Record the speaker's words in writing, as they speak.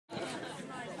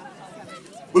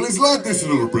Well, it's like this,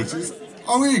 little britches.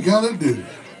 All you gotta do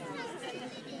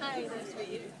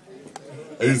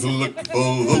is look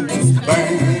for those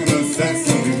bare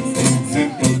necessities,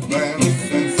 simple bare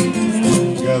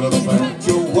necessities. Gotta find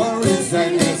your worries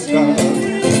and your strife.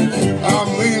 I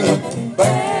mean,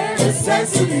 bare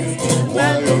necessities.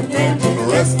 While you're thinking the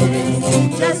rest of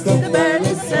it, just the bare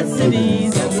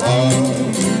necessities of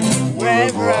life.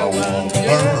 Wherever I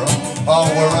wander, or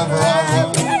wherever I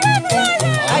run,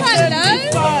 I could be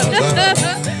far.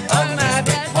 I'm at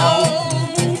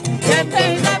home. Can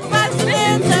pay that much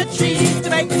in the trees to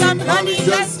make some money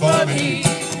just for me.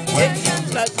 With some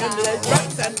slugs and little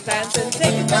rocks and fans and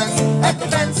take a dance at the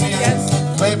fancy dance.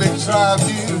 baby, try to.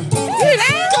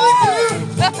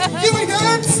 Give me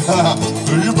dance!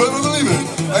 You better believe it,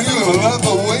 and you're gonna love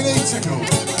the way they tickle.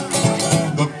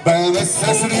 The bare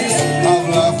necessities of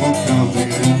life will come to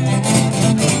you.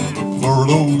 For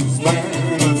those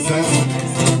bare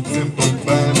necessities, simple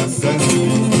bare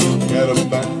necessities, gotta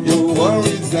back your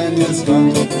worries and your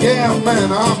strife. Yeah,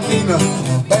 man, I mean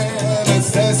bare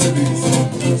necessities,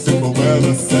 simple bare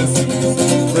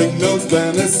necessities. Bring those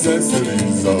bare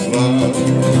necessities of life.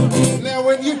 Now,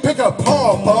 when you pick a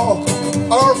pawpaw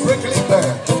or a prickly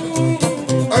pear,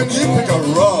 and you pick a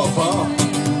raw bar,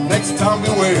 next time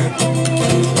you wear it,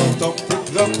 don't pick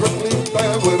the prickly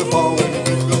pear with a ball, and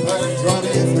pick the pear, try to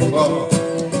hit the claw.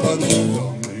 But you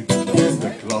don't need to use the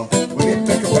claw. When you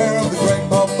pick a pear of the great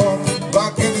pawpaw, by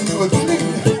giving you a clean,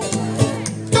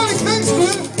 got any things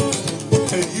good?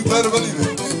 Hey, you better believe it,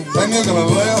 and you're gonna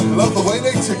love the way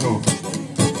they tickle.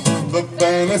 The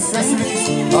bare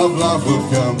necessities of life will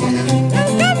come to you.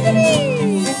 Come to me!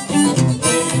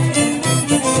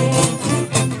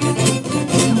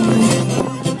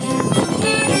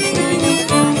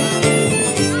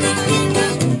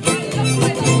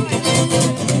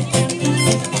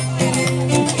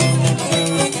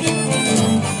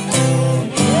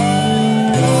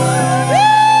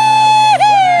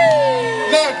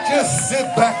 Sit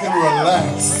back and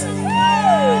relax.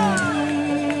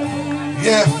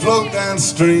 Yeah, float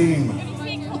downstream,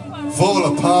 fall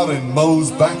apart in Moe's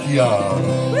backyard.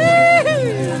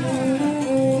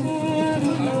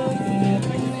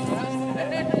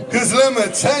 Cause let me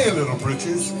tell you, little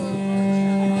britches,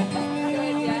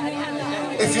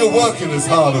 if you're working as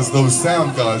hard as those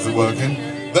sound guys are working,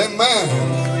 then man,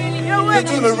 you're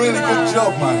doing a really good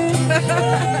job, man.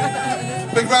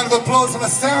 Big round of applause for the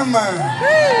sound man.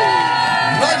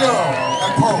 Lego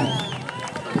and Paul.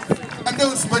 And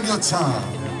don't spend your time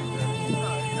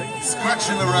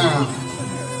scratching around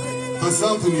for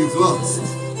something you've lost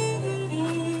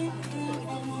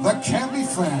that can't be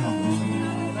found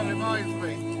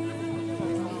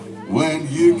when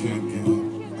you can get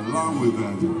along with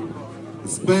them.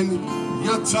 Spend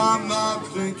your time not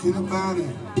thinking about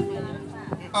it.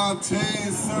 I'll tell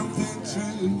you something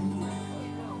true.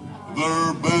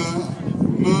 The bare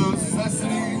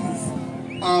necessities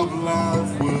of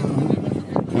life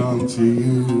will come to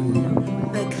you.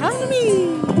 They come to me.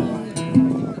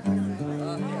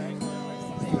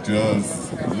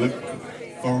 Just look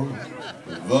for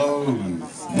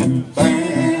those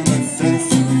bare